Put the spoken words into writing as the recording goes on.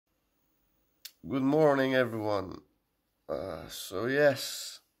Good morning, everyone.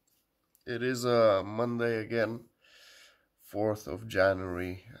 Yes, it is a Monday again, 4th of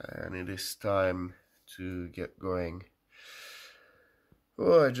January, and it is time to get going.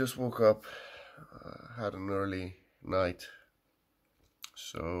 Oh, I just woke up, had an early night,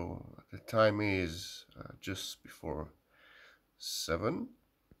 so the time is just before 7,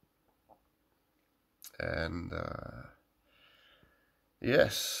 and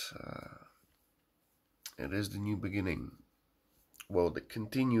yes, it is the new beginning. Well, the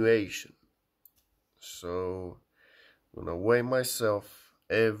continuation. So I'm gonna weigh myself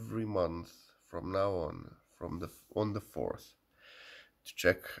every month from now on, on the 4th, to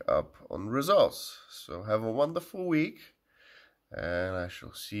check up on results. So have a wonderful week, and I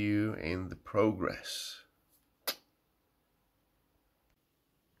shall see you in the progress.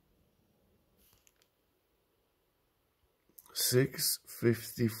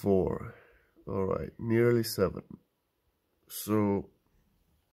 "6:54. All right, nearly 7. So,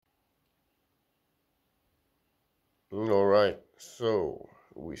 all right. So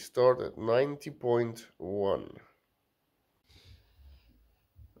we start at 90.1.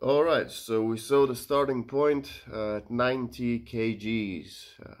 All right, so we saw the starting point at 90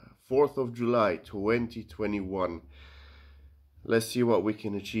 kgs, 4th of July 2021. Let's see what we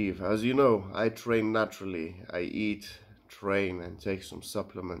can achieve. As you know, I train naturally. I eat, train, and take some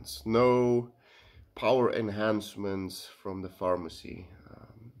supplements. No power enhancements from the pharmacy.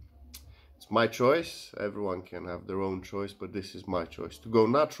 It's my choice. Everyone can have their own choice, but this is my choice to go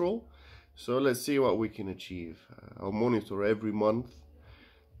natural. So let's see what we can achieve. I'll monitor every month.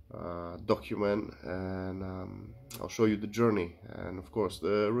 Document, and I'll show you the journey and of course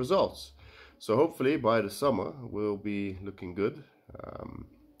the results. So hopefully by the summer we'll be looking good,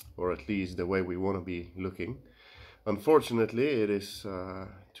 or at least the way we want to be looking. Unfortunately, it is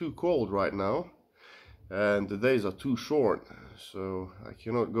too cold right now and the days are too short, so I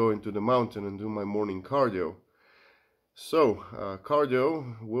cannot go into the mountain and do my morning cardio. So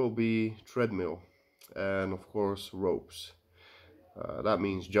cardio will be treadmill and of course ropes. That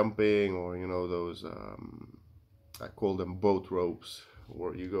means jumping, or you know, those I call them boat ropes,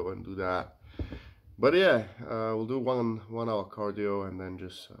 where you go and do that. But yeah, we'll do one hour cardio and then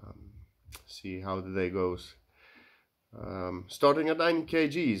just see how the day goes. Starting at 90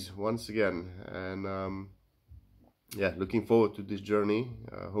 kgs once again, and yeah, looking forward to this journey.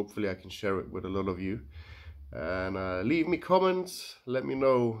 Hopefully I can share it with a lot of you, and leave me comments. Let me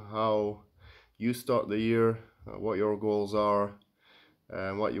know how you start the year, what your goals are,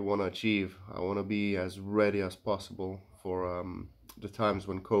 and what you want to achieve. I want to be as ready as possible for the times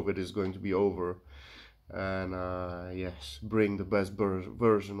when COVID is going to be over, and yes, bring the best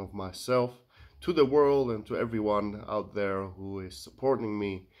version of myself to the world and to everyone out there who is supporting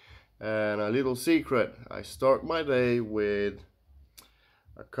me. And a little secret, I start my day with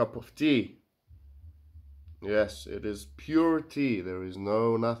a cup of tea. Yes, it is pure tea. There is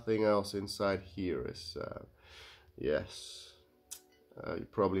nothing else inside here. It's yes, you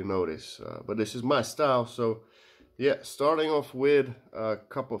probably notice, but this is my style. So yeah, starting off with a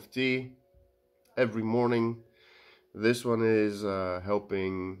cup of tea every morning. This one is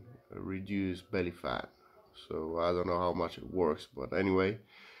helping reduce belly fat, so I don't know how much it works, but anyway,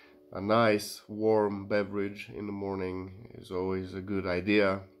 a nice warm beverage in the morning is always a good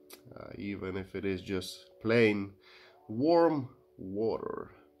idea, even if it is just plain warm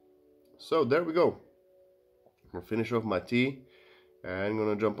water. So there we go. I'm gonna finish off my tea and I'm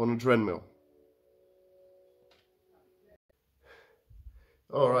gonna jump on the treadmill.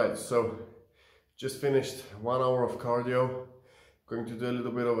 Alright, so just finished 1 hour of cardio. Going to do a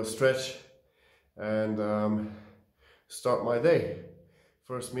little bit of a stretch and start my day.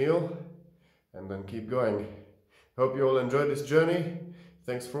 First meal and then keep going. Hope you all enjoyed this journey.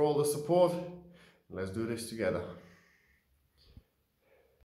 Thanks for all the support. Let's do this together.